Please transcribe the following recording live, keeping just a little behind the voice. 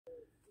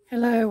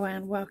Hello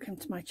and welcome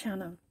to my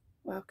channel.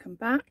 Welcome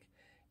back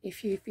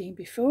if you've been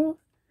before,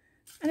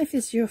 and if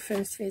this is your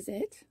first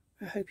visit,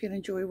 I hope you'll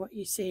enjoy what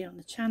you see on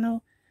the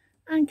channel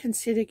and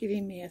consider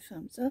giving me a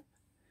thumbs up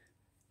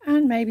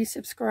and maybe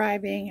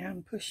subscribing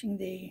and pushing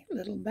the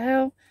little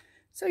bell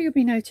so you'll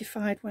be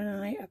notified when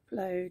I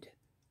upload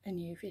a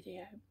new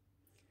video.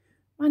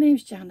 My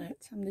name's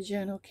Janet, I'm the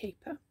journal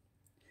keeper.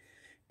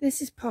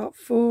 This is part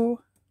 4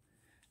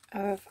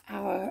 of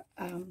our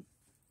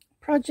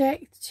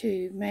project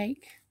to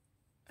make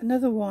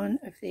another one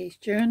of these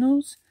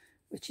journals,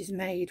 which is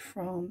made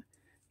from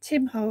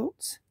Tim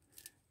Holtz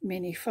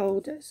mini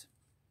folders.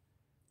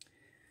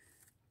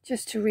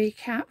 Just to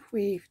recap,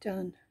 we've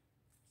done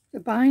the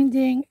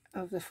binding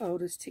of the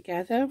folders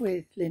together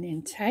with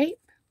linen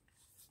tape,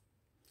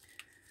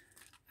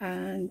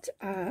 and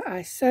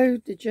I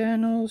sewed the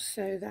journals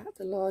so that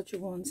the larger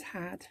ones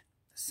had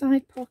a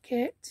side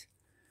pocket,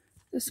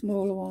 the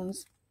smaller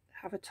ones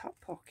have a top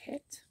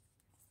pocket.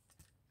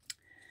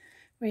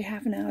 We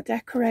have now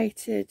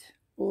decorated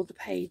all the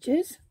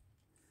pages.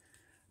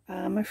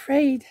 I'm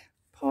afraid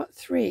part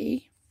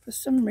 3 for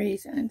some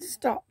reason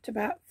stopped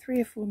about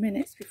 3 or 4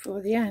 minutes before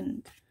the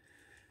end.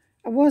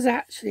 I was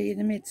actually in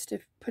the midst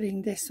of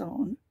putting this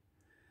on,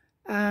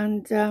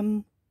 and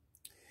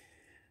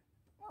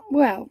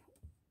well,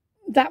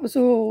 that was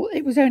all.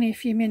 It was only a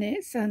few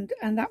minutes, and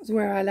that was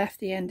where I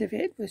left the end of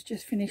it, was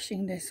just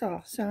finishing this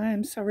off. So I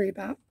am sorry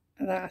about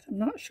that. I'm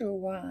not sure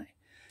why.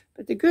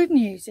 But the good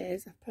news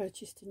is I've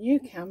purchased a new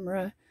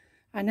camera.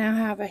 I now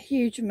have a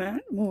huge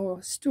amount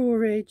more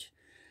storage,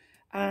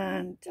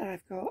 and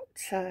I've got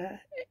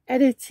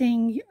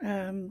editing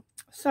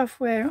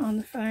software on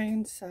the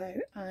phone,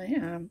 so I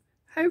am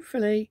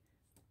hopefully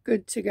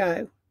good to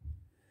go.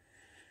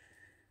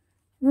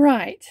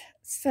 Right,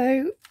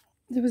 so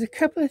there was a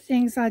couple of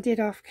things I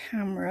did off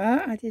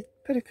camera. I did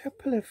put a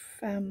couple of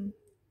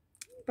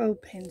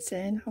bulb pins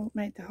in,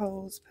 made the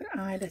holes, put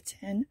eyelet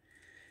in.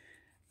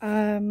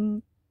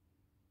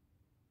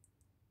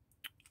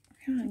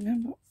 I can't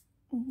remember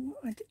what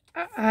I did.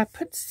 I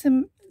put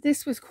some,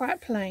 this was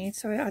quite plain,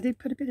 so I did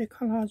put a bit of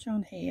collage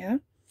on here.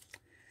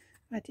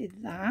 I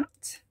did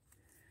that,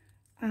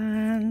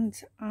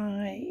 and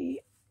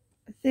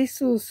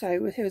this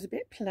also it was a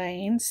bit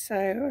plain,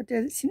 so I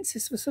did, since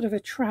this was sort of a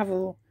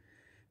travel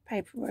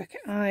paperwork,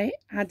 I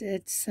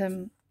added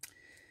some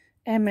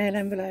airmail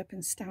envelope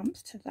and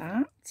stamps to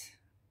that.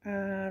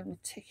 We'll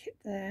tick it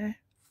there,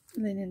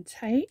 linen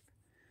tape.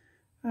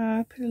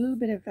 Put a little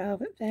bit of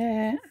velvet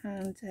there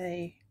and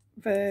a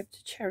verb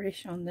to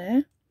cherish on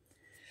there.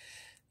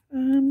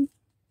 And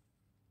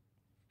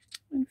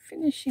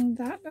finishing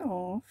that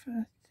off,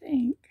 I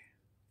think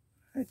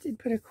I did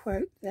put a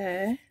quote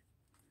there.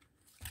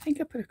 I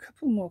think I put a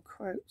couple more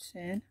quotes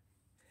in.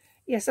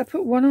 Yes, I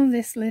put one on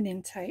this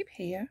linen tape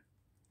here.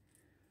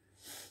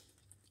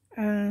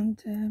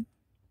 And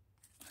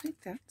I think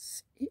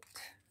that's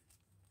it.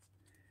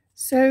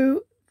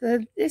 So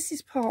this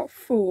is part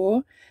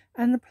 4.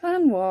 And the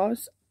plan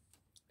was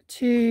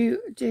to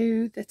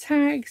do the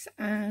tags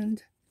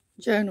and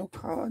journal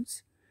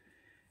cards.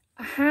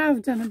 I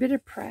have done a bit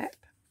of prep.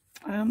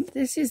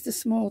 This is the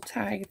small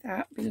tag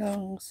that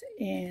belongs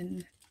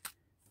in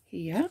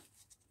here.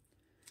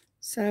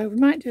 So we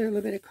might do a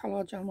little bit of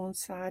collage on one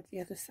side,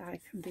 the other side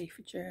can be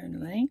for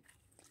journaling.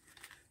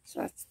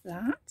 So that's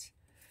that.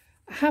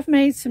 I have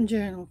made some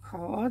journal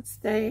cards.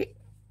 They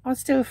are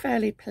still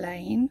fairly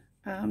plain,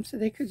 so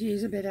they could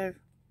use a bit of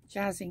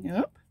jazzing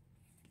up.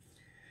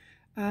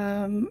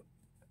 I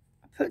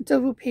put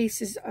double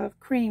pieces of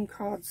cream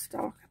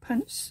cardstock. I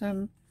punched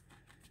some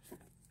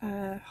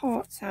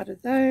hearts out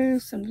of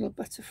those, some little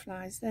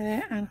butterflies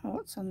there, and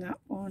hearts on that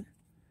one,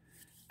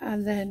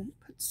 and then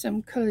put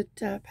some coloured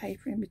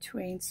paper in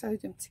between,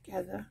 sewed them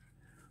together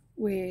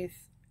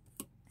with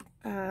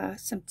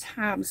some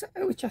tabs,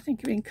 which I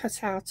think have been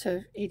cut out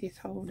of Edith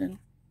Holden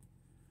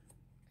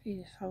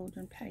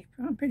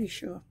paper, I'm pretty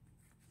sure.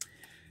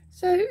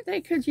 So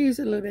they could use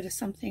a little bit of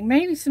something,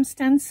 maybe some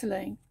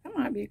stenciling. That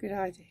might be a good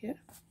idea.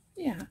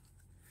 Yeah.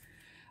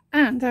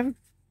 And I've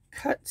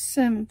cut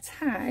some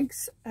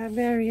tags of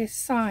various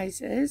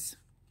sizes,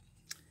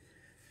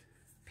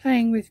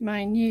 playing with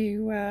my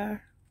new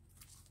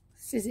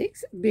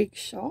Sizzix Big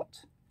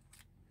Shot.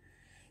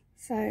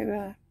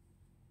 So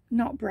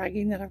not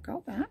bragging that I've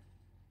got that.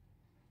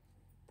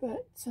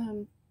 But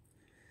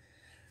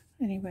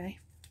anyway,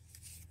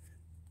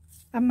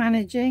 I'm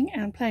managing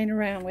and playing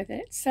around with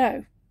it.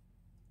 So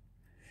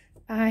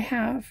I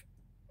have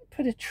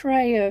put a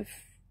tray of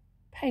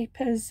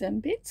papers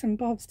and bits and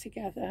bobs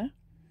together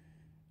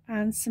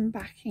and some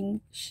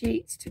backing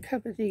sheets to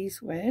cover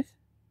these with.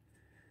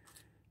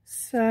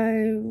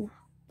 So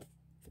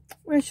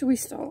where shall we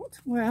start?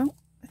 Well,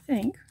 I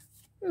think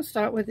we'll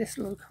start with this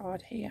little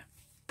card here.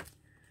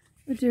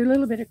 We'll do a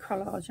little bit of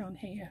collage on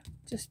here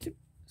just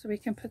so we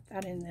can put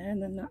that in there,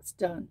 and then that's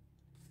done.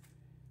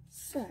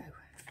 So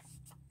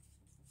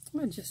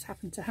I just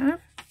happen to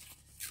have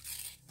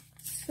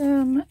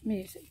some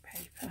music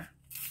paper.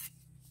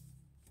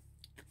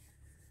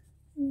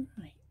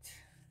 Right.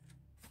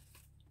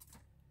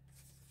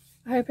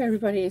 I hope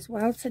everybody is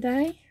well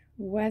today.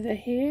 Weather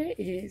here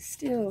is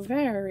still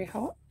very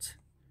hot,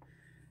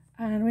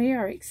 and we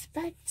are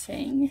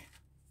expecting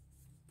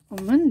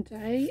on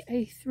Monday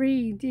a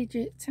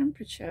 3-digit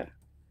temperature,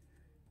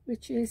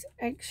 which is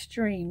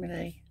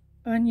extremely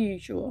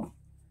unusual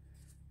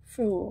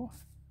for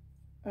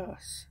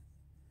us.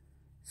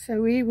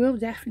 So we will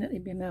definitely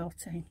be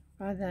melting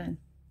by then.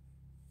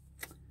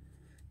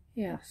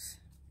 Yes.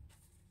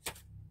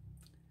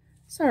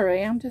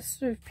 Sorry, I'm just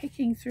sort of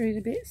picking through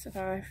the bits that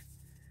I've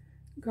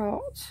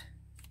got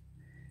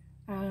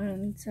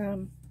and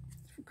for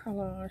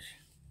collage.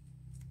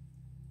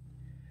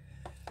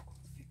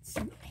 Get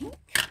some ink.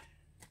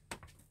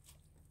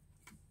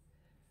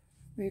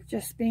 We've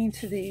just been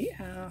to the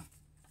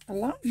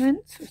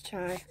allotment, which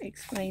I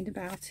explained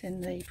about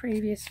in the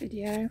previous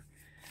video,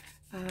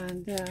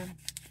 and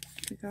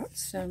we got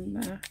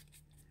some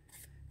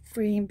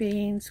green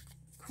beans,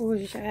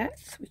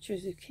 courgettes, which are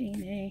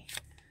zucchini,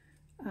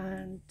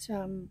 and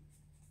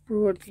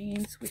broad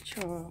beans, which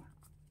are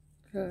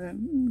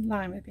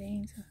lima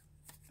beans.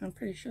 I'm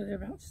pretty sure they're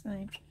about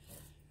the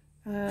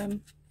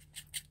same.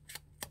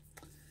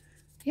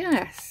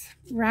 Yes,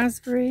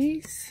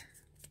 raspberries,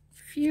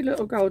 a few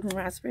little golden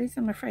raspberries.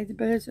 I'm afraid the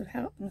birds have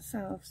helped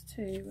themselves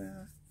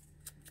to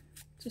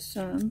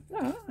some.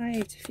 Oh, I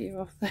ate a few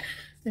off there.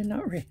 They're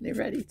not really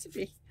ready to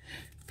be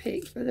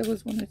picked, but there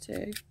was one or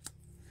two.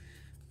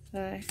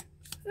 So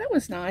that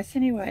was nice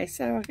anyway.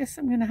 So I guess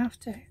I'm going to have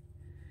to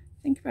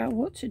think about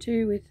what to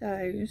do with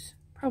those.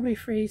 Probably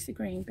freeze the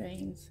green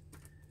beans.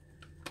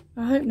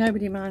 I hope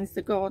nobody minds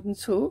the garden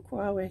talk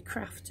while we're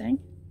crafting.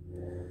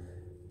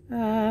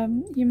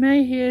 You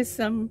may hear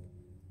some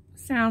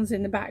sounds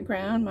in the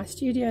background. My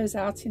studio's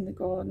out in the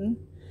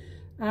garden,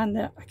 and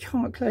I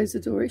can't close the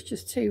door, it's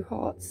just too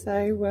hot.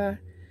 So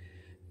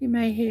you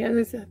may hear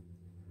there's a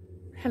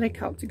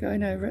helicopter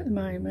going over at the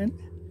moment,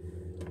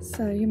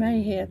 so you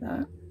may hear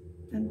that,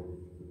 and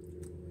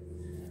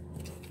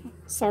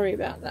sorry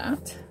about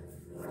that.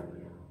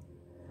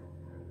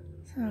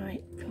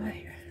 Right,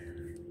 play.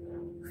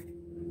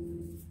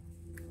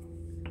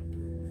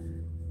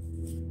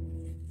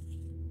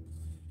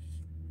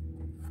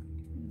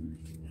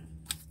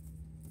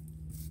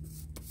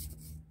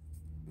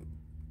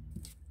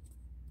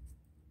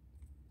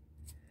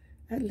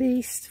 At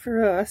least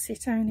for us,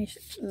 it only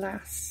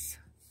lasts,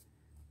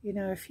 you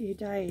know, a few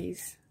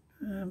days,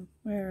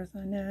 whereas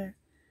I know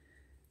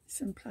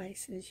some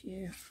places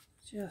you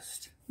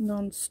just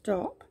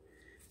non-stop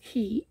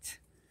heat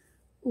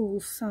all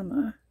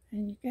summer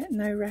and you get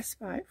no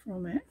respite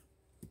from it.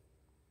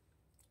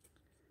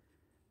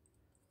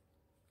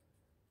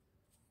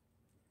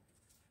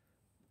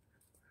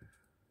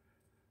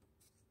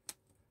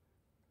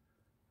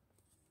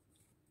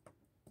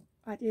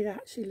 I did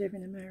actually live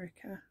in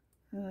America,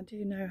 and I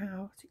do know how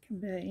hot it can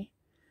be.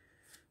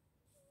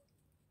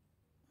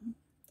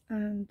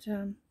 And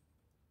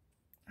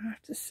I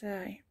have to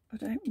say, I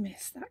don't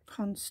miss that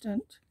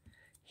constant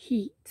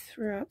heat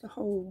throughout the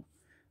whole,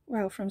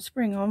 well, from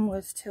spring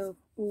onwards till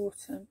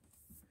autumn.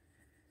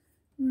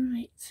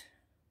 Right.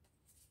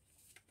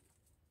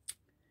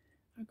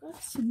 I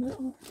got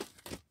some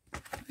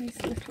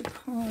these little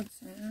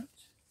cards out.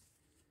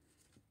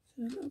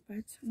 So little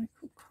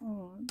botanical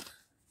cards.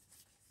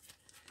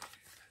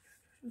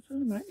 I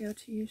thought I might be able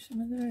to use some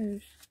of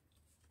those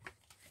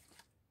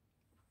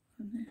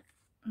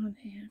on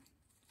here.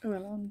 Oh,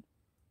 well, on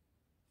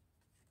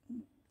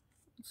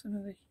some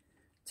of the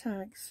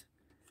tags.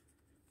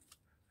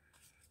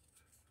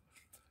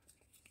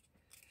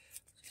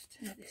 Just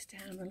tear this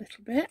down a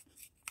little bit.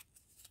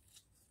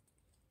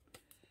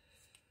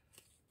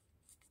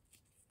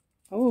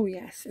 Oh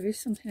yes, there is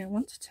something I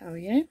want to tell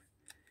you.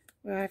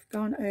 Where I've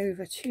gone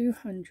over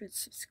 200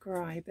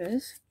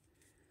 subscribers.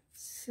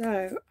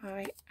 So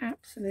I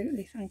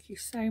absolutely thank you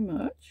so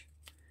much.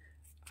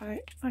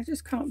 I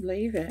just can't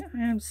believe it. I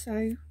am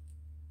so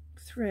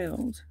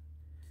thrilled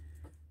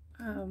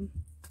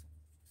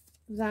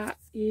that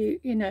you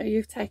know,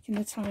 you've taken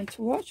the time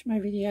to watch my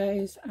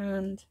videos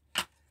and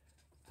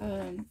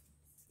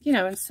you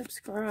know, and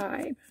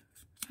subscribe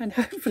and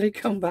hopefully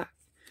come back.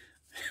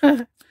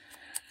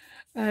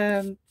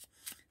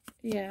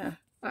 Yeah,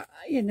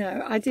 you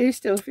know, I do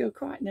still feel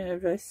quite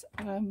nervous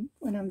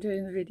when I'm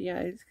doing the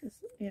videos, because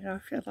you know, I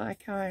feel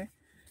like I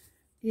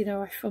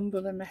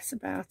fumble and mess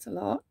about a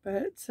lot,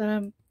 but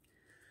I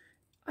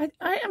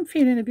am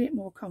feeling a bit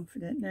more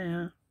confident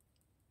now.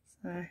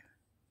 So,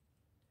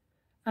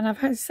 and I've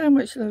had so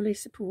much lovely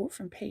support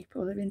from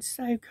people. They've been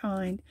so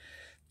kind.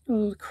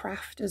 All the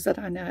crafters that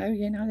I know,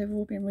 you know, they've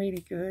all been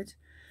really good.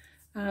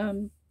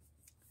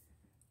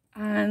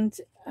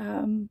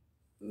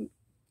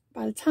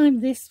 By the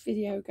time this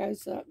video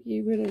goes up,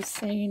 you will have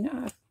seen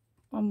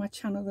on my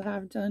channel that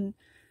I've done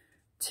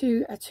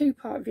a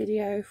two-part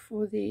video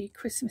for the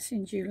Christmas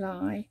in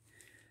July.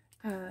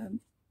 I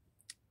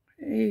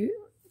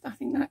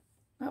think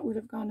that would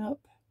have gone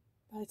up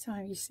by the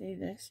time you see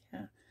this,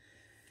 yeah.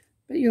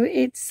 But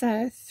it's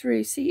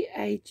through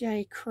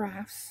CAJ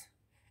Crafts,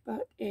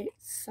 but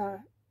it's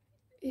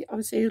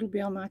obviously it'll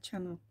be on my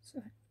channel.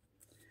 So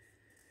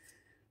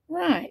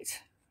Right,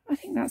 I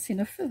think that's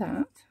enough for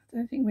that. I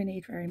don't think we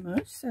need very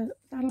much, so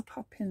that'll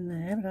pop in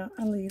there, but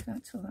I'll leave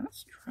that till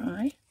that's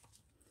dry.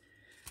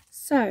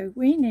 So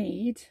we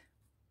need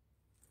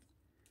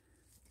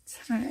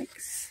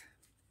tags.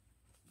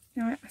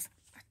 Now I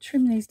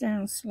trim these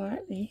down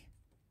slightly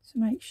to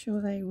make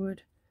sure they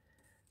would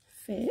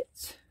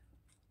fit.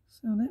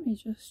 So let me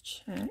just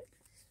check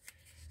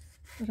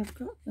that I've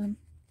got them.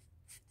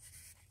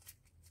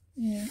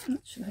 Yeah,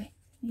 actually,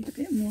 need a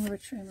bit more of a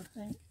trim, I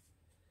think.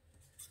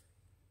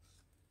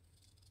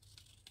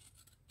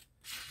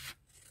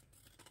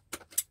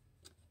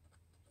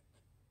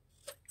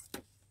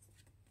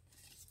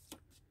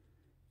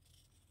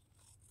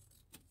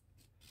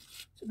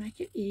 To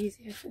make it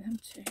easier for them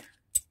to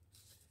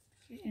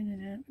get in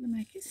and out, I'm going to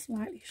make it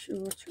slightly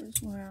shorter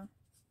as well.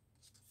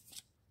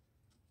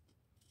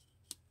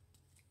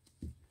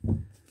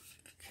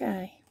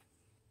 Okay.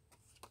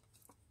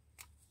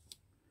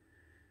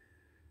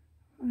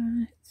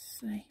 Right, let's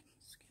see.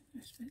 Let's get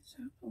those bits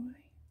out of the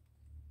way.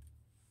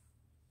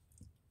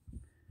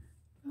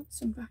 Got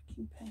some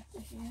backing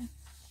paper here.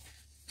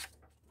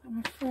 I'm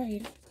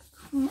afraid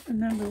I can't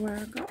remember where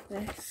I got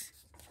this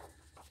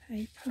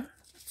paper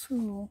at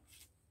all.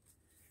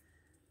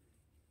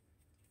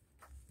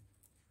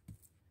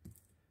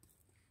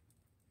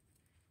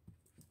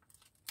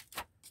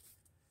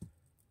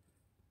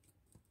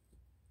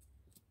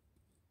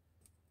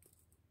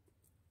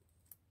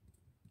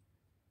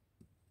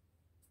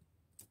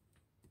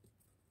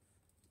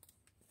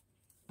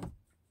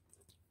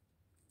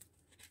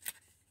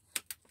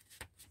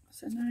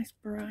 It's a nice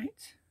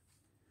bright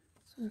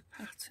sort of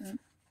pattern.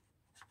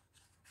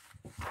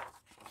 A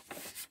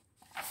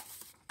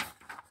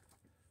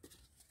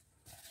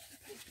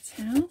paper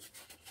towel.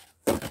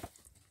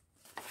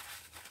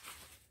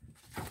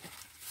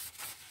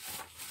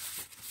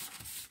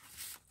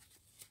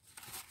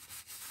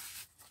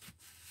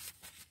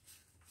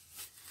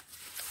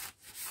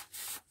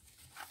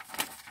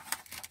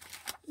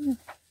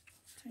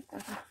 Take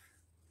that off.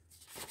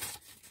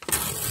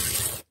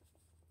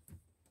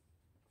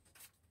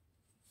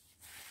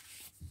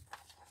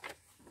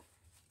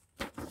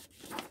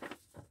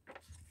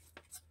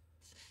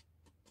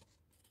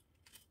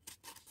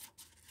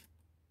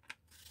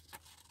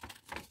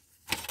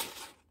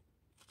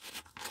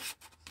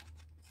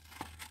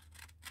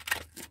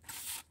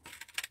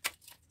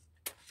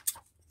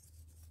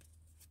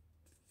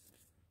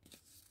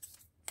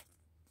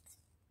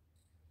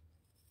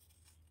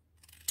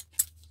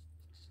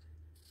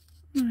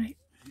 Right.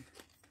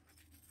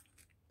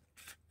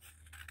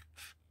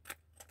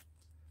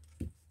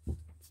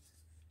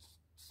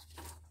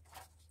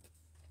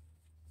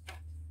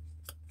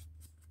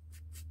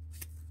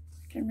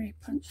 I can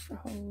re-punch the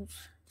holes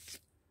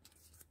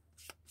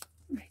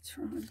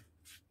later on.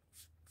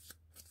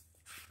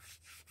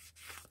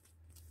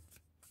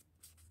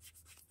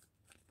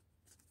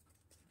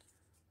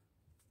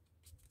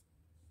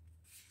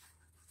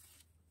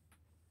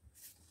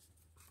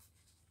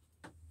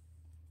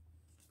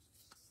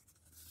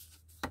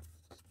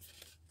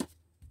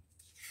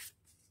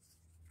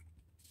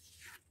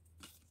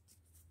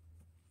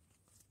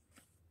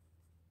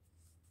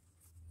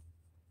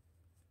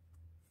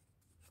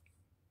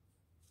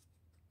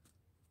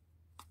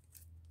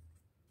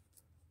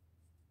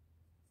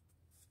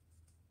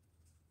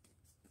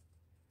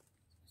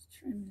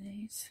 Trim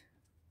these.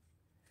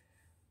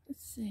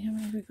 Let's see how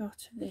many we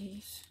got of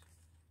these.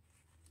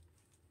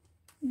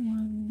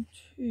 1,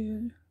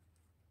 2.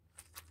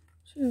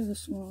 2 of the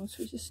small ones.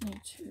 We just need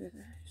 2 of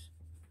those.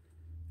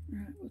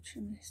 Right, we'll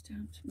trim this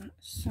down to match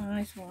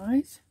size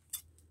wise.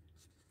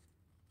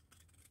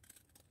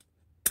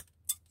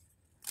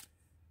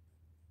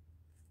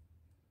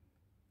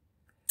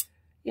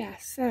 Yeah,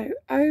 so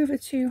over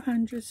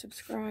 200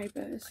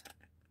 subscribers.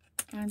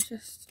 I'm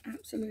just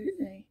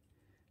absolutely,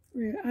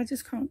 I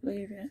just can't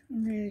believe it.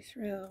 I'm really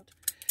thrilled.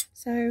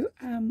 So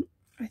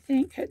I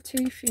think at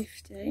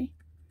 250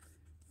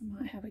 I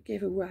might have a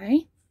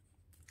giveaway.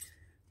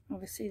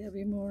 Obviously there'll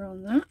be more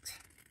on that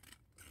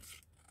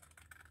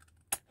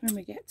when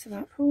we get to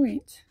that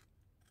point.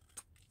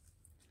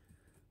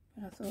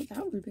 But I thought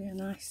that would be a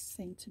nice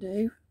thing to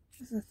do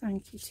as a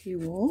thank you to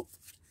you all.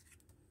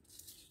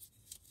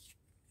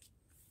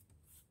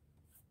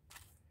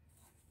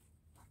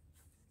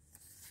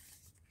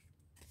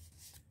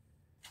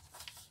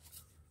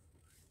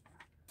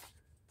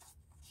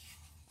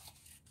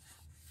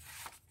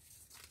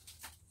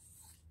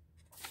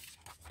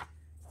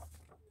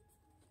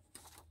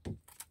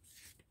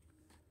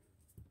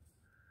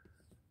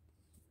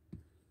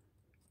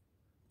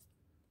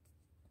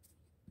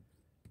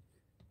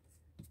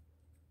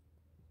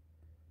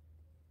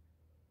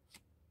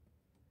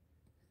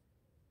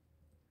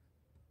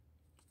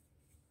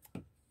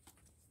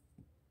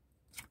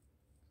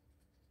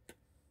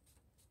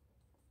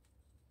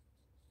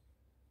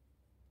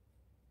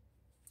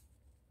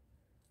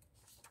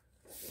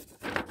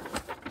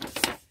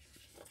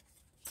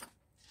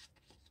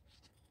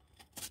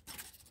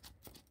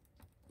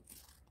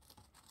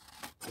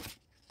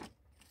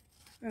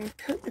 I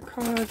cut the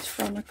cards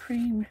from a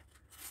cream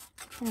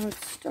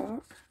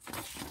cardstock. I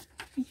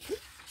think it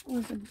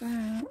was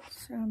about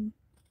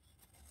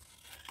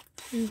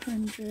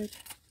 200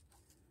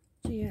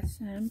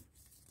 GSM.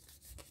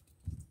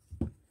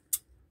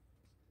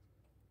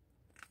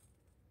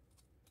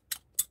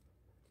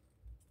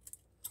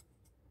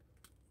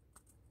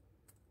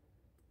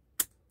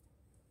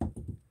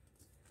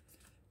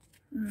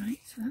 Right,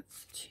 so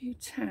that's 2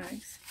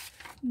 tags.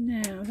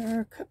 Now there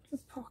are a couple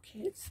of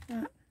pockets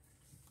that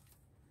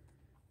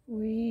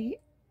we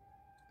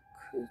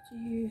could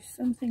use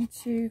something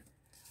to,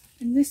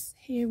 in this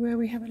here where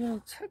we have a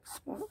little tuck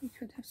spot, we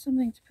could have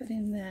something to put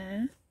in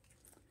there,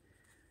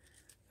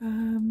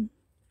 and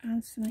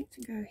something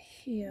to go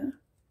here.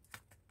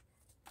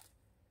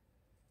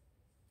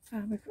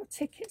 We've got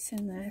tickets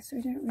in there, so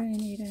we don't really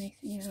need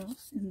anything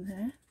else in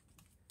there.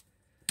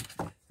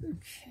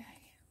 Okay.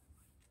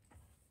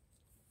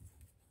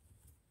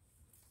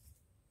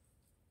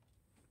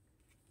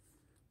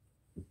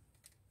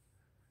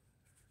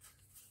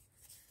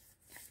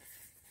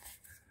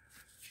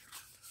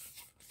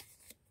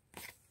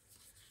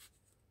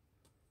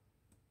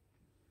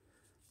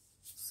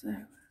 So,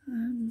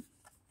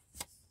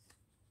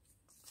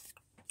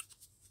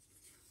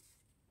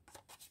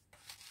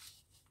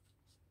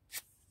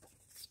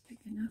 it's big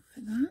enough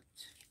for that,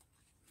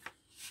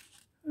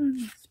 and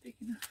that's big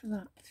enough for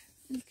that.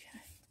 Okay.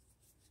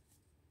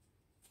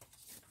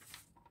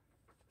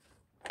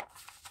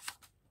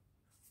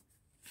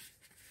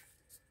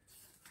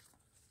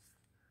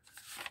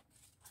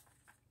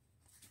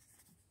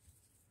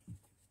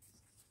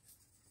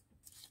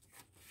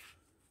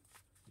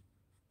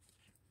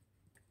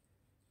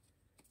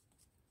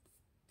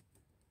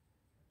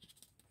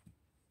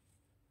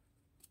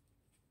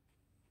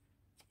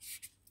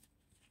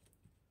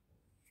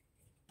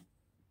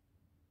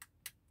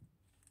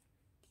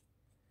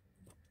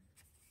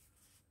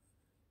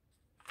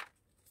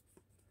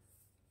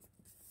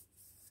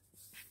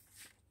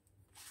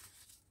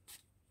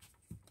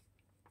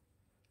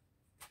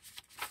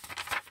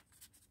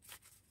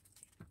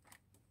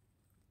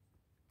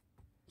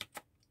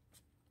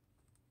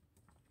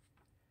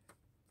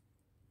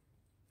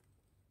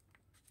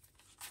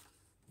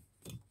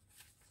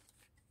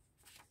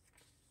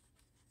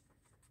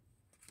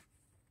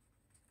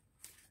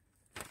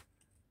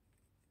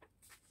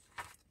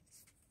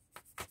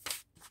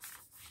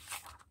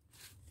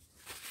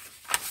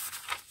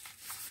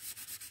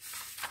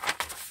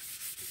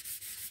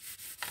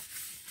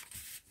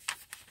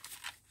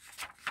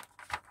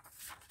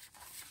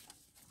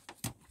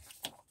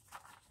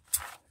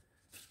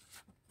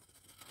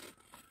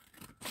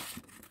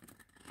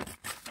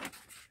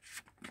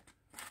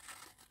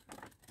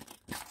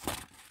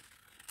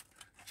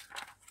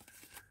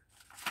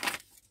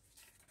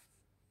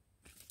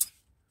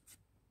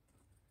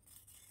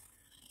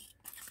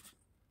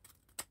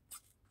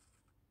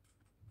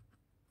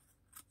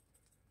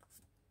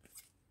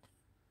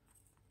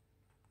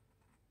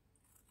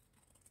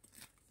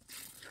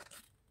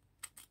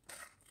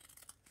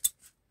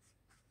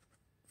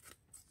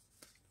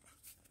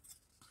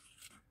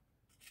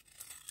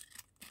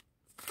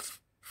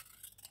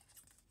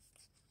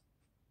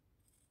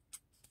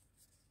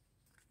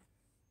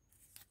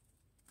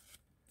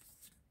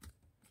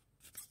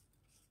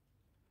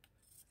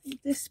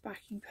 This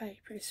backing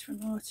paper is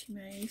from Artie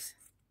Mays.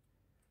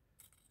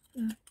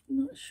 I'm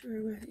not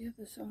sure where the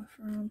others are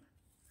from.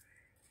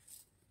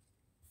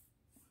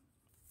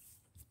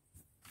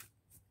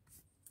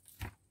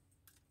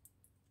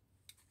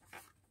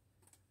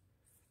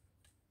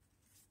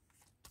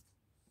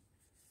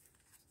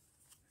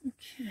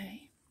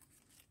 Okay.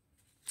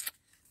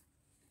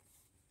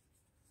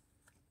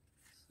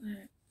 So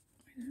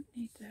we don't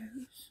need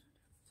those,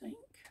 I think.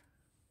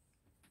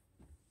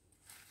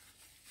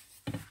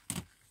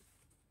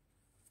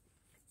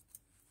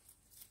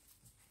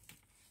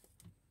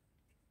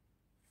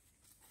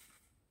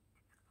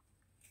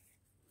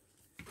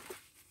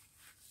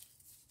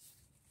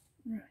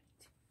 Right,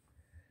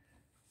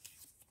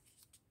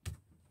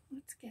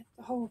 let's get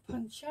the hole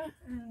puncher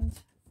and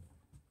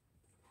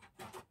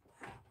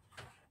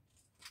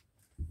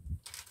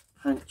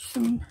punch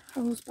some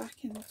holes back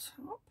in the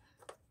top.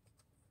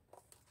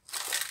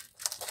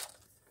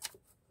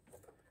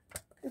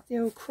 Get the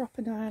old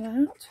crocodile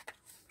out.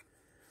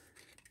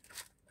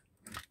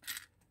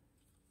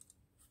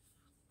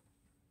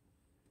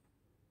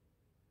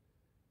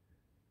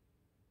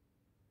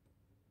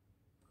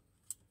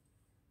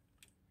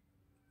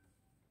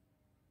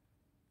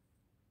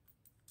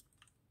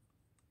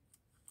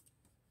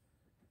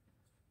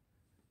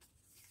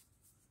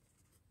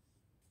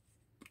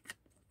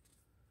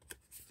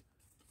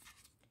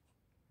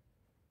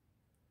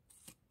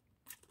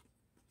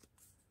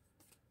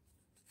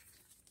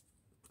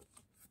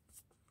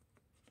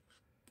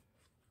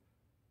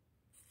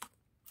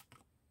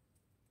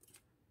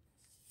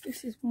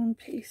 This is one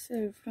piece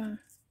of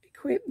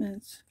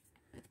equipment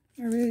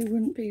I really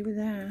wouldn't be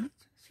without.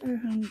 So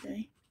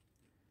handy.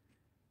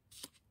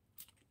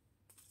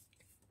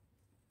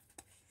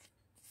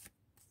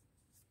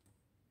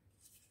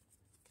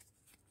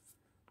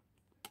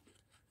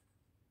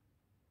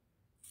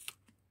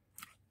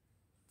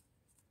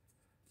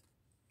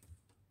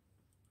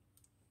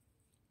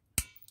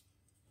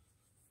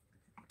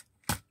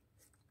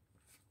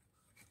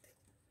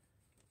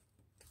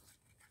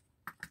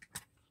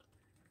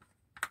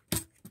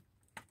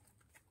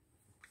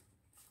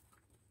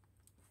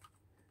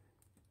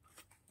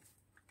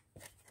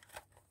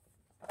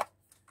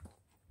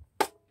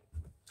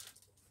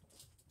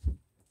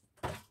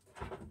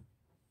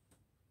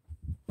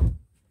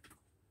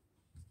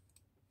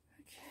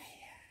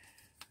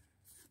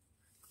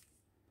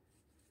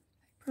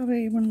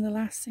 probably one of the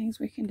last things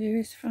we can do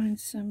is find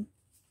some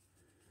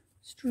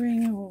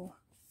string or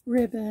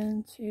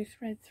ribbon to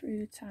thread through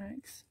the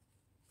tags.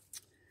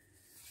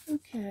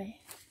 Okay.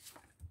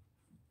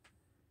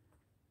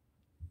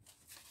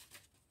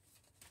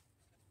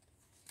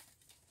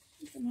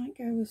 I think I might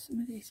go with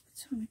some of these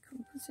botanical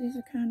because these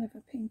are kind of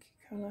a pinky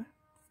colour.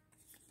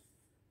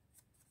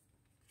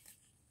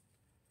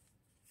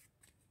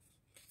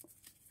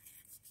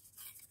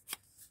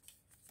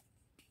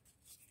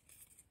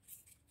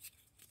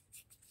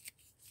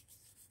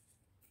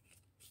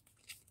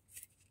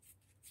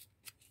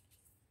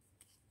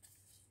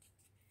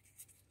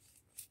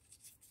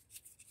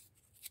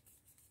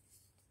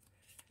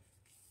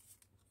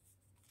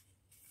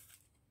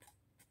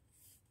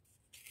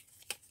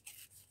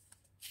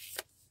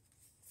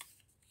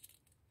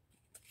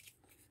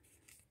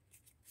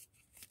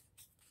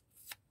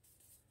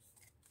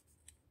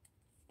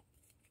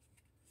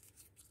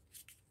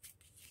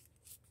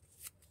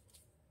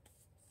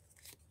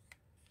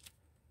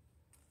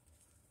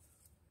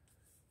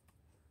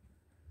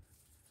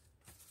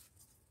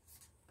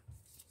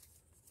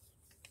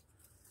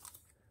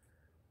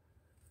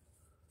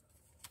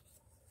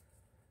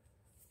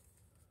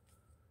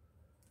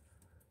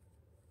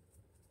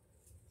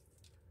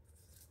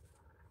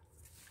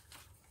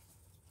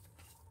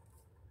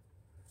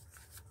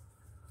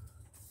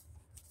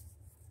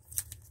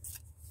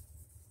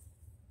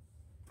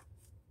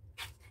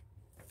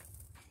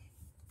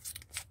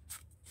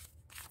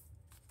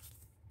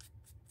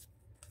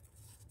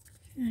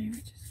 Okay,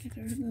 we'll just get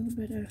a little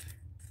bit of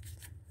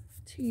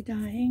tea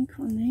dye ink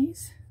on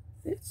these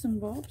bits and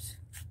bobs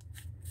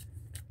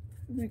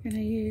that we're going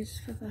to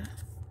use for the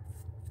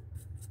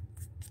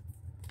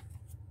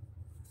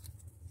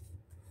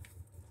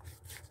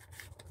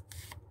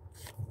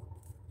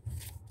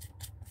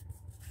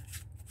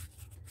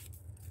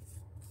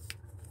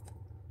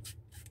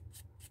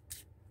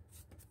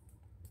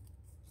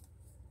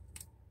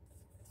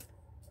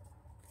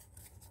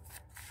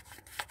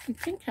I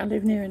think I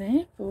live near an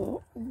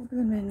airport, or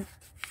them in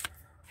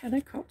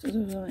helicopters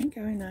or something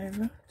going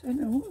over.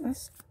 Don't know what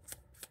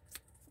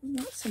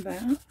that's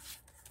about.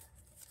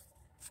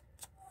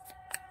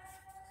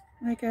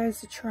 There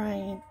goes the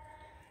train.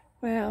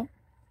 Well,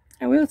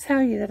 I will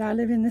tell you that I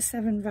live in the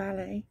Severn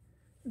Valley.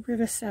 The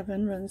River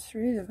Severn runs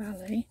through the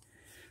valley,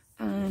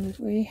 and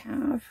we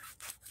have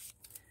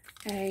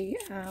a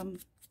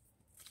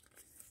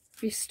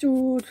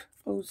restored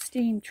old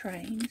steam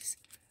trains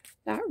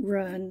that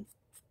run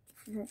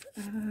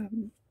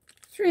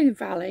through the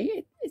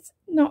valley. It's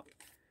not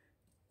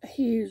a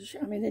huge,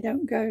 I mean, they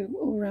don't go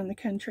all around the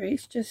country.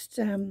 It's just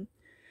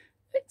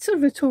it's sort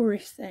of a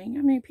tourist thing.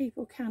 I mean,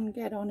 people can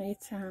get on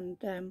it and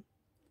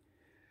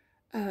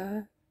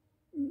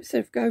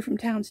sort of go from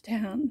town to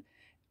town,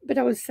 but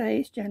I would say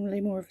it's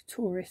generally more of a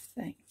tourist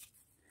thing.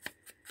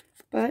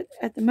 But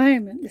at the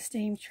moment the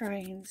steam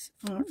trains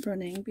aren't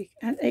running,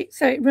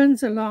 so it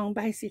runs along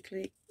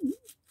basically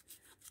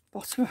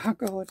bottom of our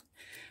garden,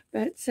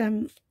 but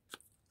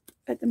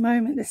at the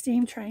moment the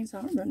steam trains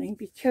aren't running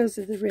because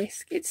of the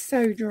risk. It's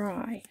so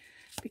dry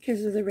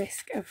because of the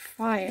risk of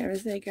fire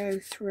as they go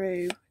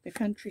through the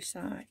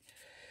countryside.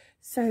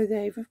 So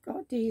they've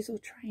got diesel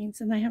trains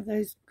and they have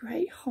those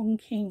great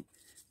honking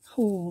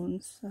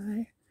horns.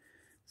 So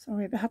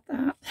sorry about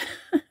that.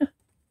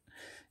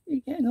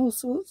 You're getting all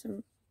sorts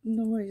of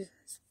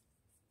noises.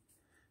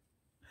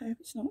 I hope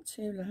it's not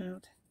too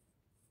loud.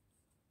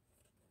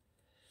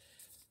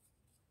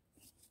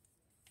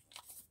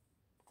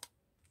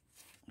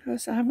 Of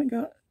course, I haven't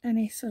got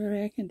any sort of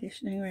air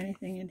conditioning or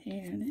anything in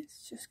here, and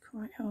it's just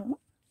quite hot.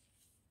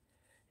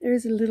 There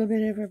is a little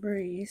bit of a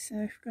breeze, so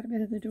if I've got a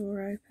bit of the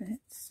door open,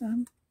 it's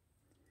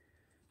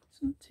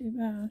not too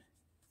bad.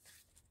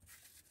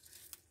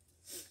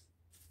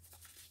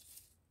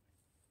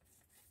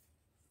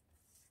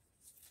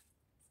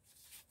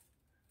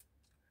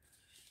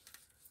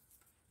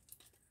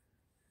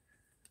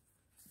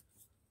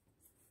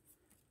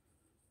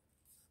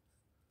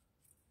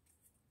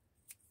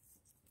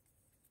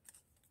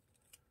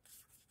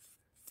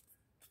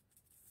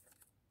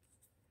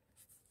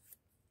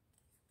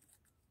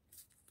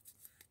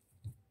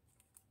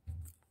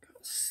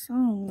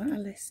 Song that I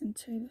listen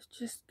to that's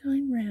just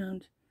going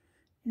round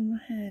in my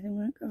head and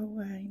won't go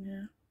away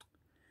now.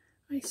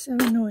 It's so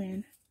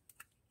annoying.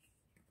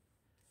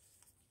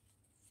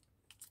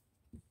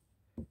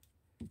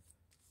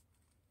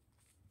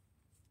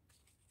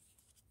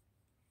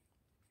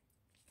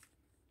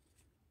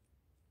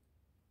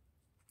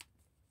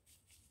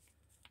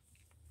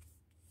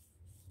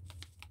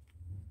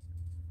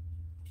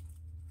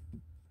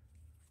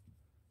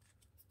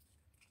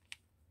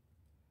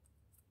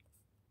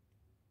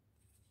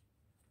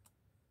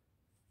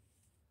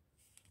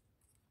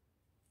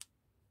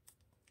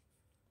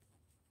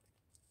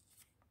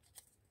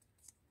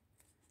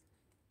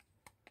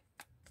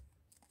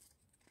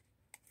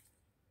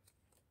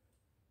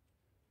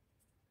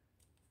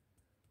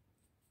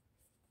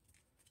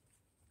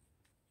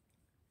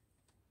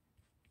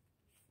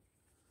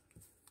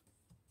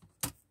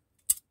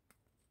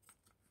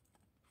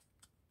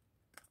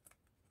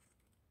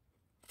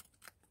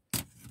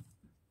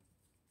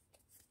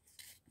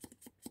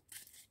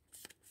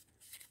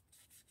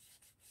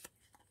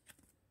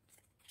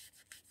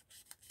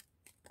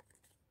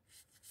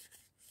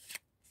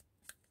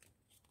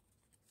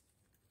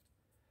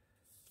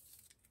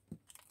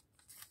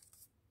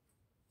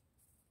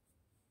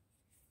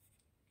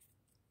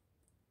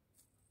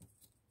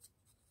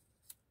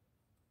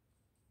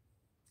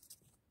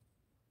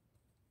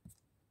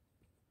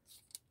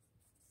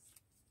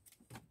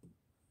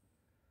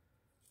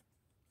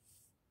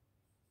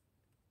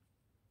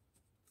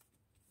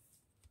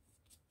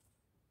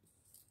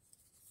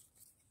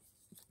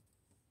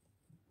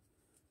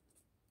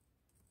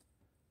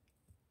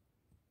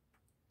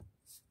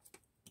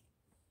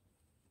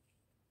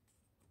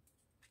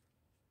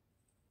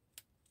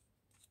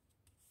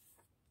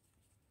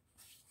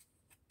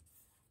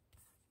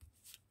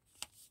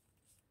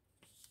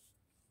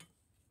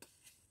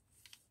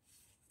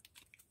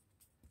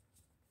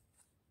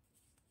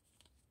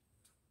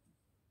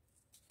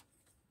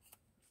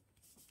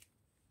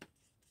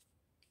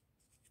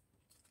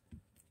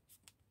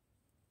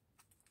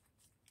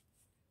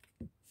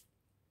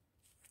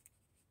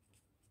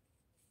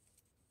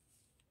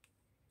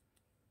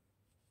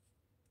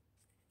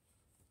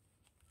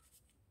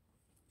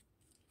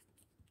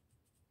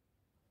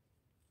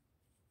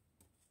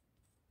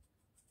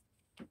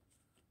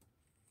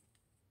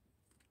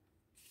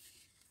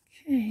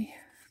 Okay,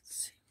 let's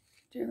see,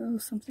 do a little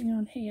something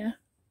on here.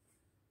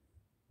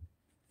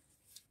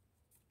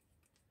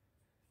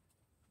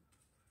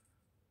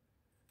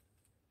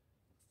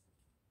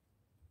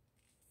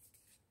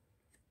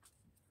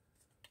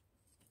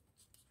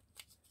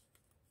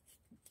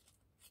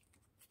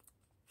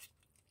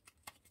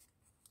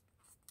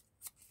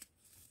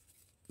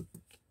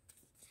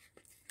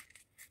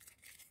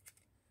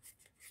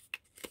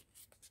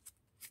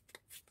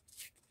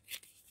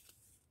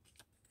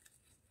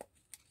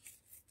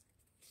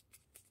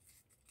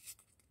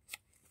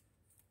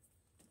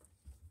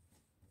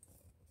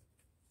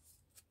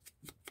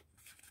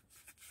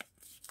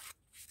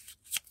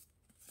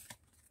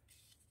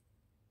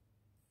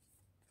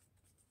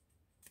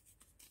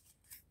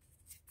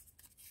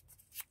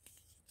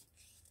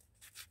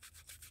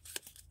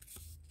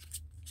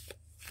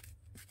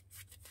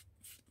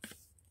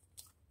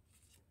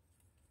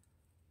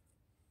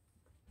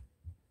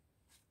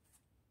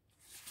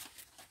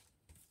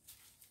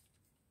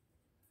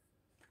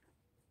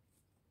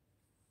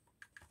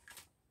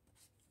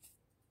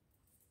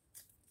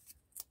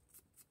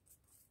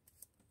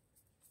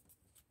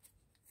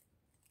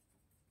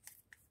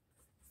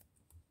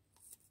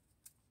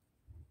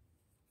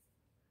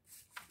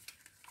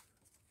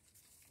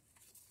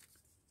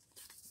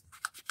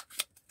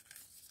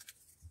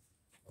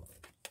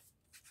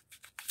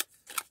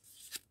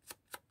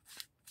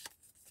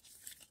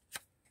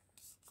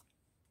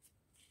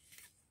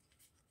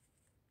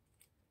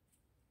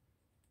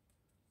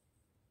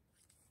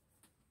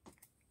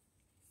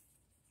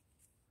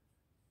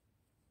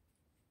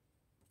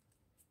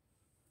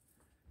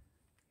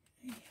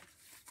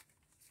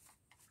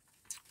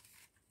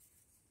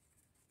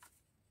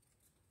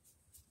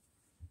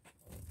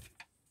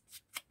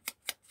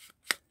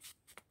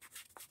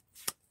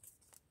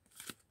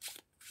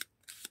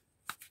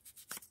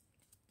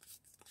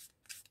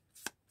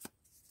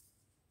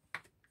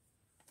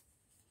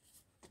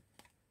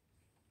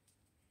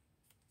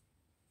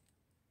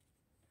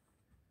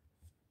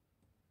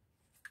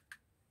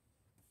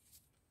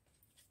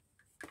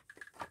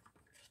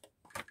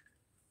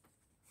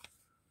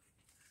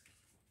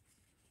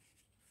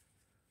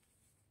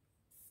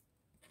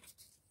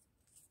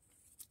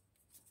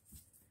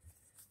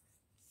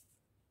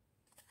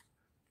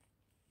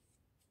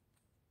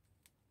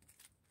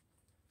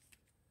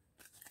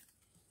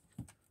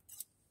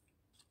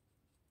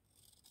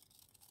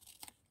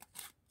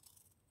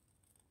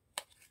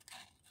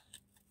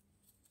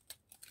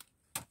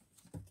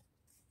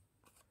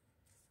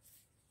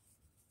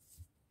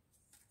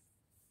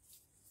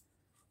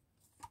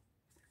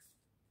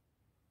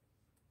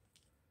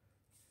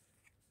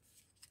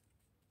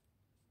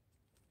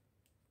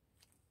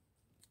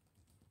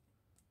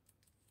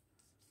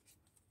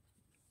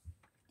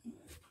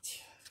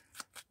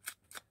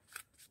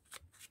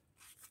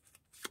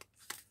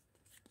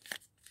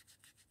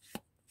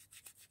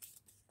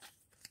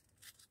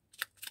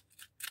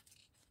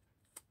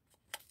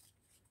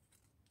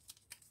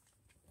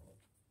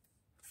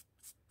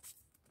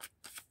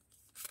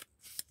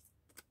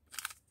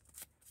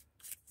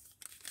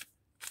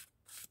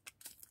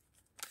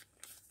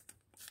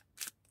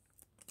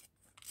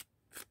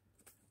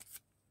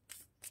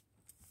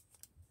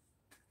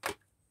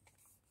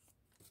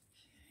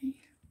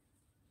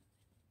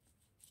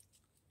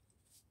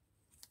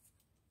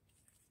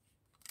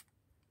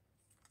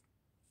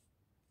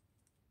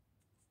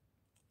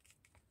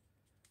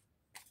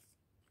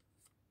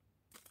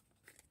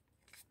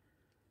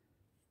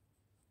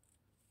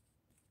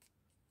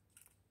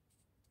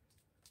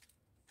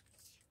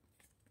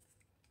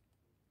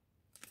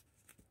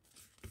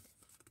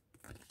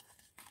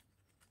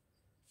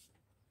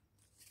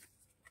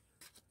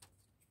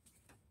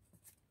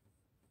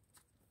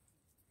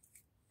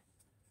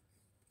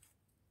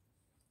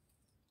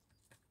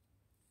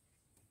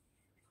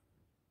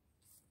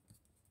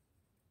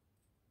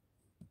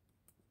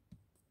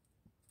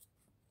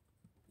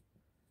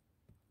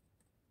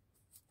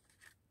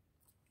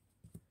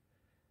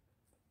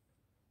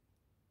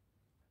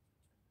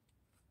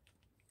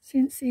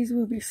 Since these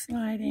will be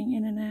sliding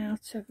in and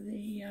out of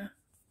the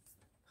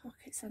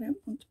pockets, I don't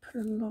want to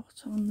put a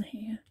lot on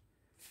here.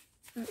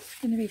 That's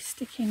going to be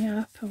sticking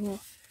up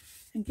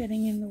and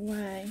getting in the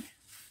way.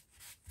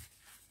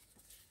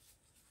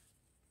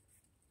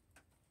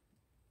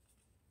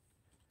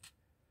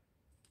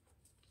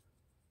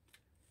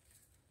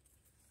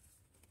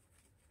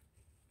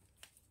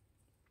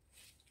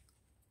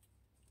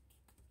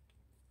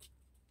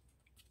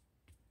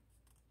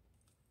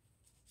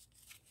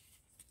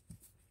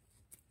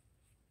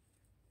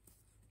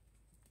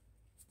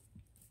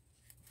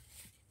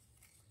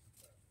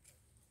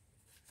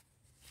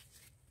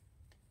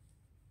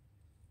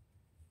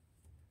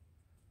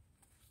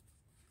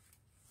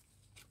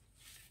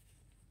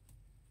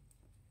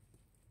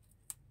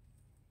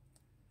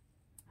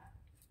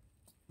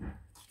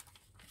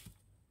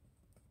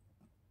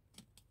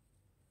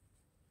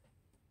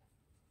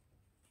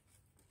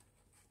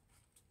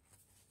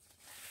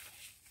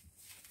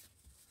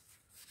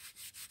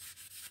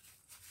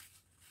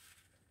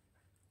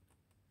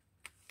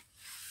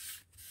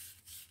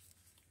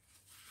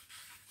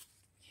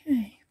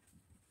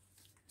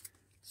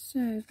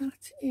 So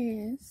that's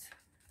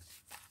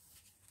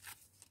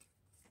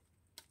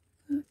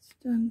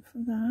done for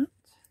that.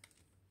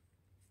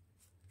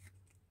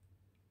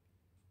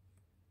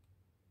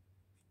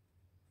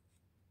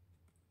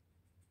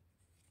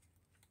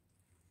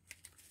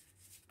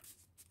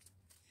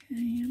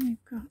 Okay, and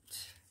we've got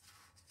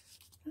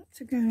that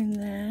to go in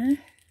there,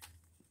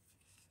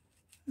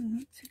 and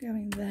that to go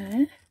in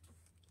there,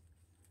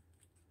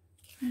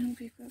 and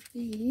we've got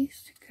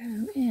these to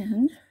go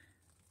in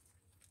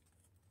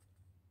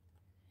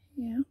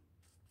here.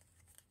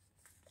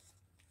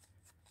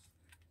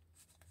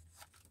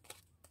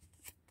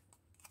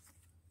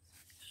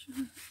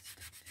 Sure,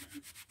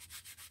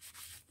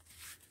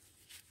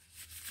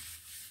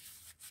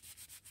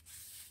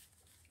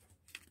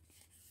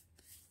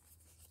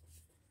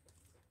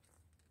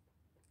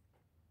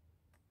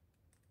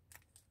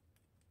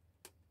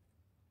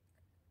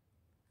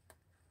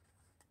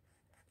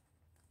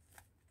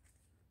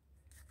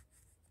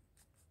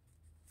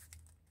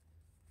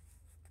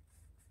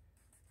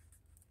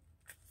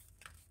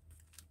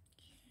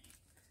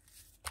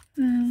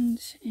 and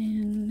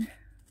in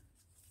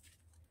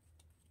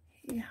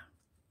here.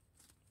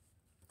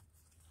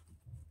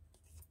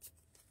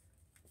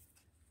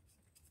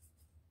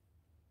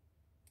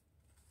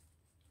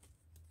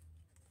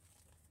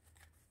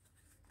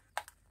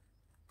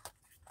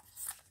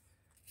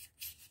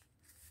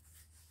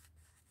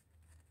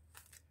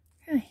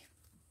 Okay,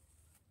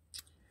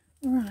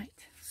 right,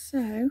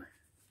 so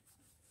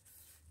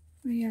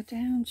we are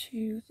down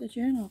to the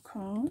journal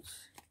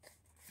cards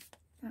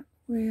that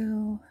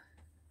will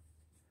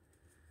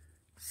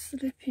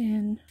slip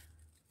in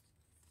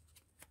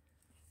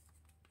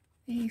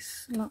these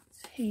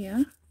slots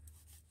here.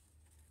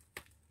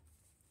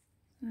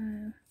 So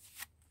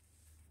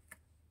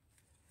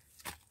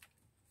I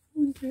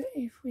wonder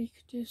if we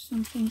could do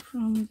something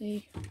from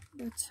the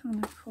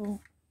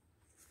botanical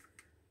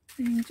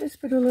thing.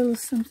 Just put a little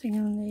something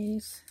on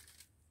these.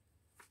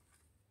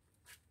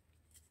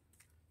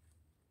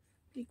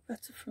 Big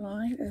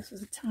butterfly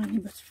versus a tiny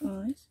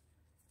butterflies.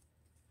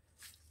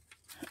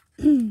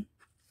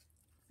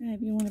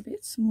 Maybe one a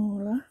bit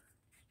smaller.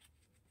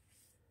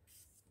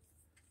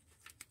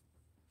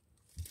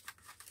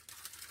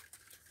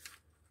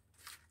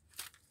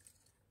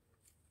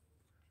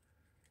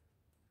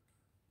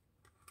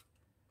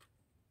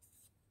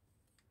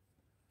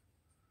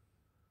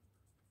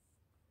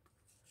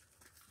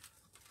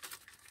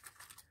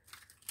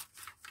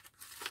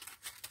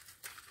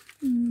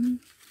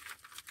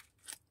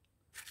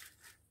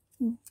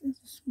 Oh, there's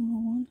a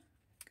small one.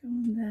 Go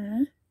on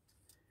there.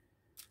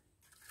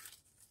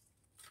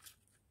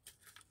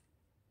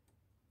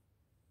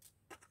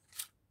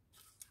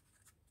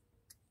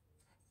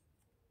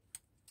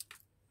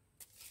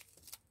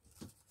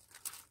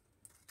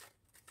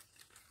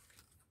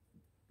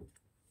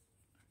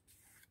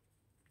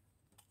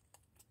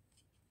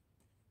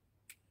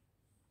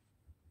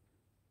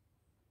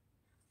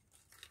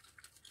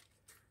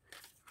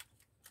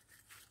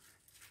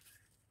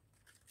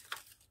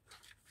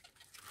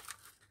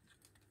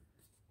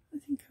 I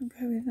think I'll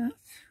go with that,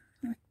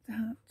 like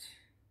that,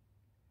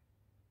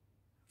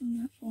 on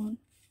that one.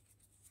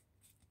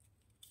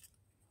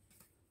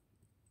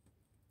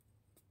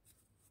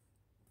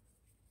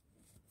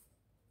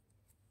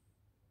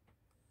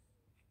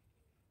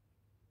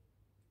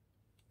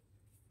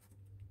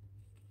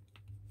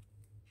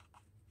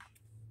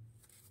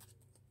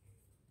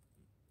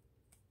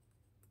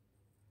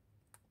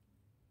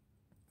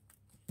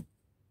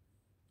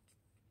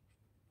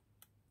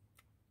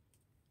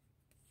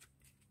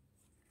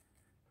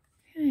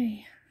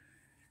 Okay.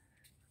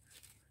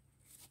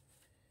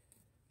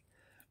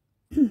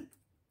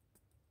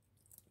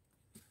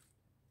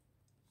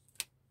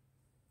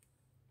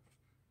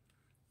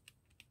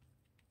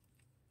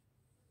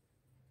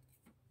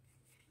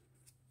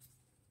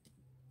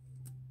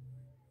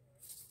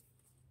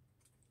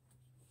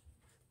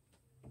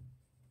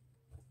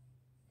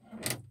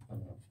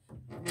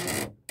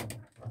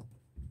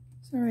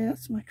 Sorry,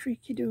 that's my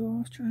creaky door. I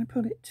was trying to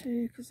pull it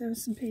to because there were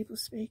some people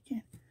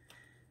speaking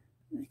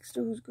next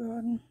door's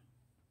garden.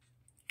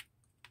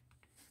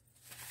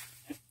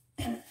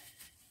 We're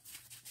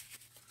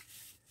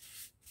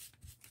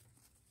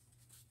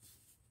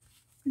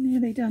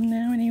nearly done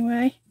now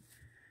anyway.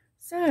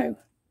 So,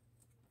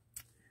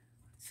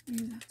 let's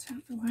move that out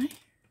of the way.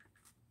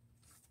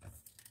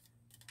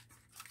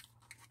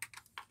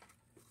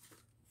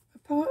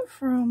 Apart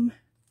from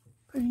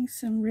putting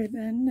some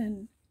ribbon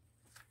and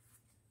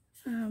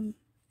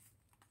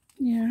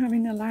you know,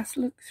 having a last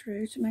look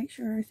through to make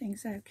sure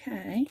everything's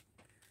okay,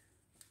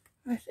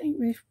 I think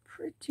we've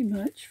pretty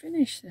much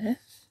finished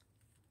this.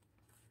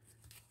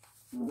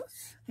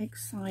 That's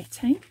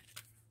exciting.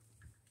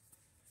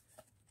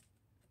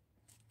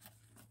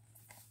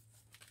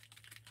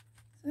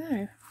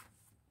 So,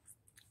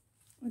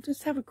 I'll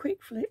just have a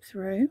quick flip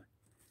through.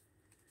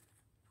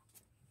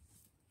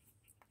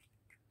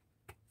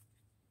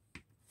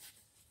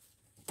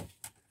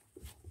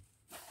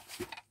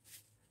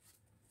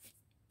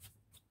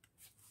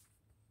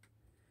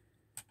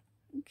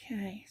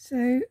 Okay,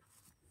 so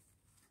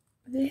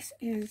this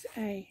is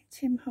a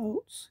Tim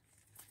Holtz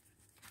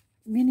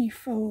mini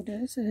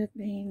folders that have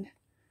been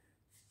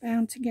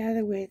bound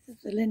together with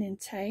the linen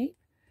tape.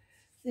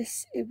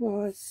 It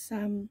was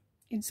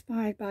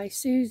inspired by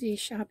Suzy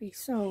Shabby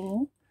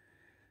Soul,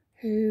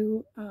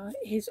 who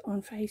is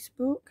on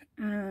Facebook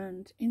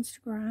and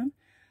Instagram,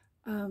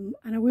 and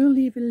I will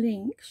leave a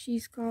link.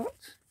 She's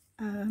got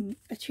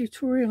a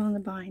tutorial on the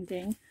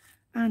binding,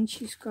 and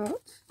she's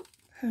got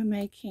her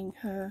making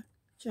her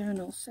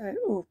journal,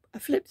 or a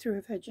flip through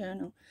of her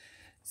journal.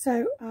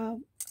 So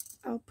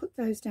I'll put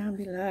those down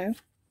below.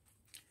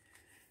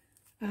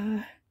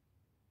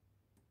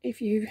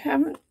 If you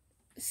haven't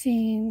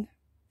seen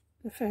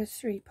the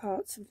first 3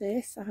 parts of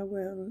this, I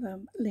will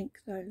link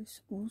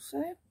those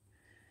also.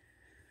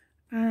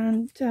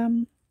 And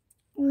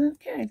well,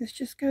 okay, let's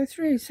just go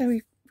through. So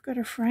we've got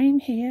a frame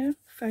here,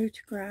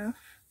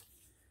 photograph,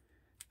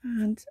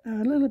 and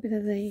a little bit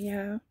of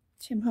the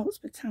Tim Holtz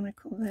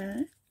botanical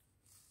there.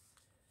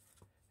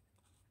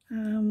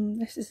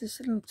 This is this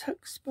little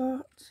tuck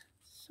spot,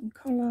 some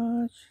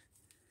collage,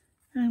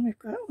 and we've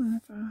got one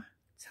of our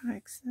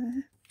tags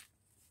there,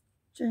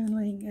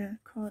 journaling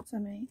cards I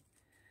made.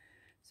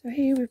 So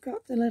here we've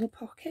got the little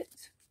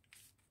pocket.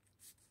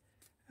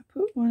 I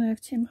put one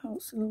of Tim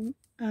Holtz little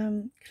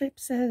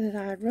clips there that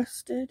I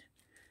rusted,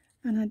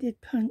 and I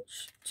did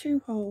punch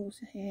 2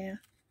 holes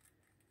here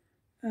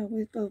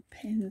with bulb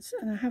pins,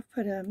 and I have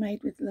put a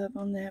Made with Love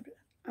on there,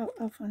 but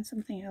I'll find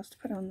something else to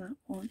put on that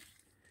one.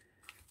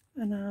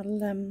 And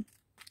I'll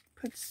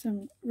put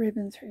some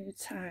ribbon through the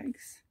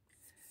tags.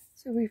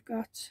 So we've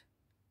got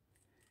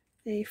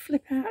the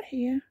flip out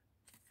here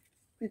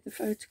with the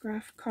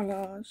photograph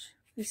collage.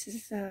 This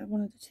is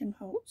one of the Tim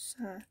Holtz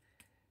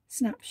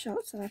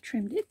snapshots that I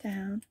trimmed it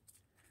down.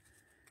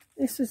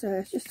 This was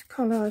just a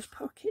collage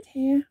pocket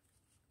here,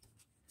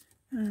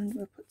 and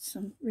we'll put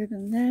some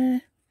ribbon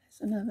there.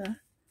 There's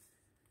another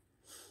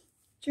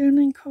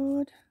journaling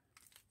card.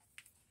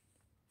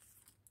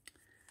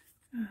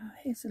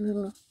 Here's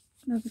another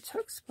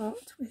tuck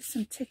spot with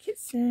some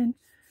tickets in,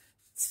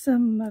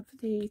 some of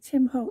the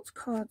Tim Holtz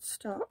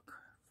cardstock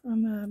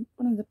from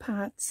one of the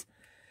pads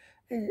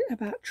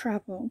about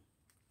travel.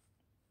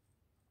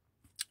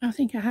 I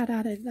think I had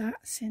added that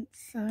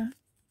since the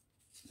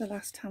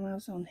last time I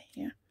was on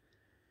here.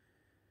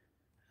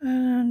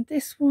 And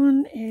this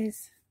one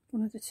is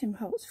one of the Tim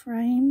Holtz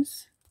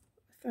frames,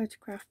 a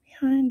photograph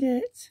behind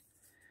it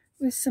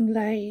with some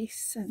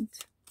lace and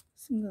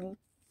some little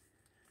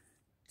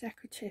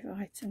decorative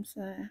items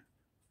there.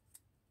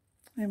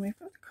 And we've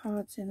got the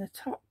cards in the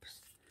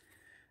tops.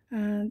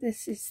 And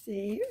this is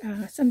the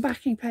some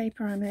backing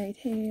paper I made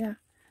here,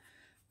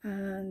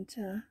 and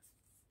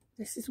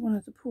this is one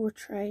of the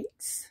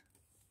portraits,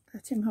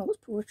 Tim Holtz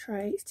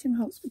portraits, Tim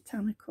Holtz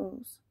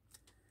botanicals.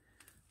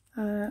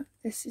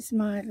 This is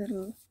my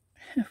little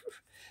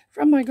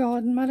from my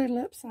garden, my little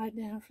upside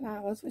down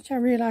flowers, which I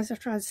realised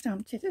after I'd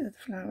stamped it that the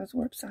flowers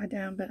were upside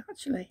down, but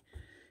actually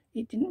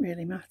it didn't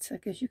really matter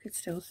because you could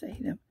still see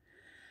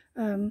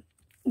them.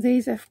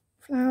 These are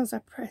flowers I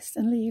pressed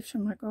and leaves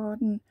from my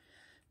garden,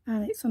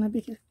 and it's on a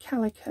bit of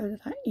calico that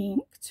I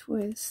inked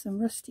with some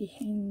rusty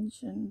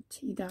hinge and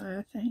tea dye,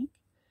 I think.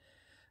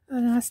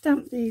 And I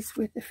stamped these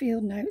with the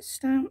field note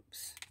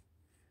stamps.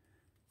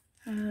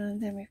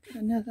 And then we've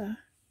got another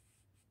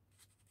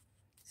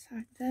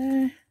tag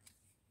there,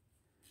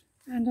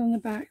 and on the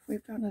back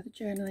we've got another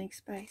journaling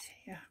space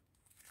here.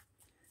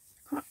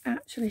 I can't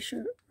actually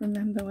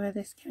remember where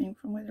this came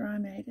from, whether I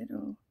made it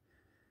or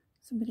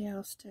somebody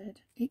else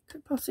did. It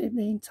could possibly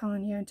be in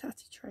Tanya and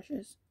Tatty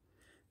Treasures,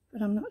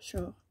 but I'm not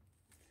sure.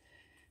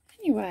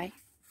 Anyway,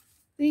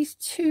 these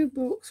 2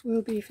 books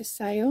will be for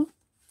sale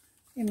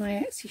in my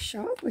Etsy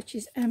shop, which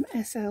is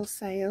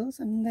MSLSales,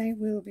 and they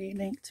will be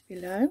linked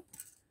below.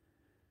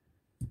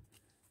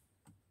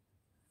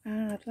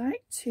 And I'd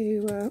like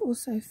to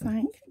also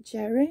thank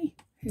Jerry,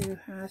 who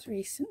has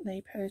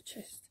recently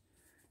purchased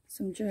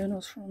some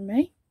journals from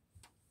me.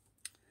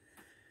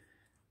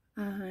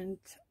 And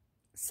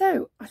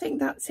so I think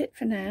that's it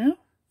for now.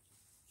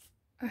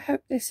 I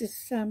hope this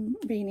has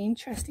been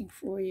interesting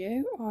for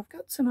you. I've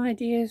got some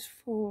ideas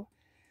for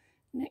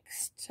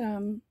next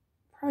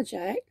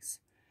projects.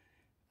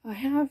 I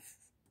have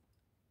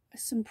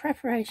some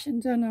preparation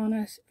done on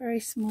a very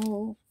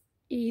small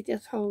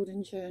Edith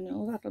Holden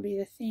journal. That'll be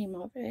the theme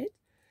of it,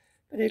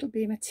 but it'll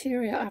be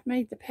material. I've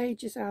made the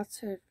pages out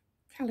of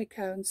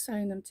calico and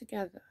sewn them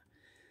together.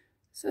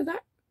 So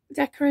that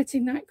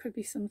decorating that could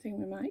be something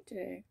we might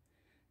do.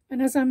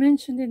 And as I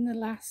mentioned in the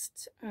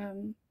last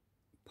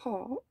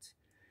part,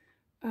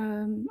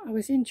 I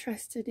was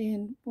interested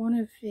in one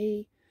of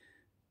the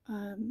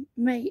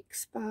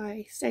makes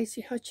by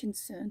Stacey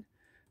Hutchinson,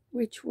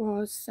 which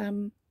was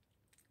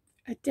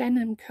a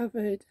denim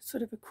covered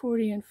sort of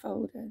accordion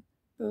folder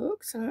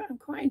book. So I'm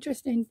quite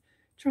interested in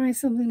trying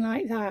something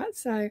like that.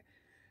 So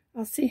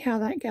I'll see how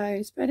that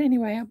goes. But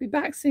anyway, I'll be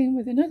back soon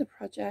with another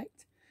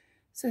project.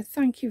 So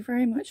thank you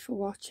very much for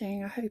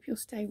watching. I hope you'll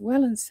stay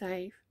well and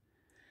safe.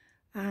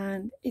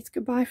 And it's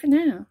goodbye for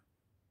now.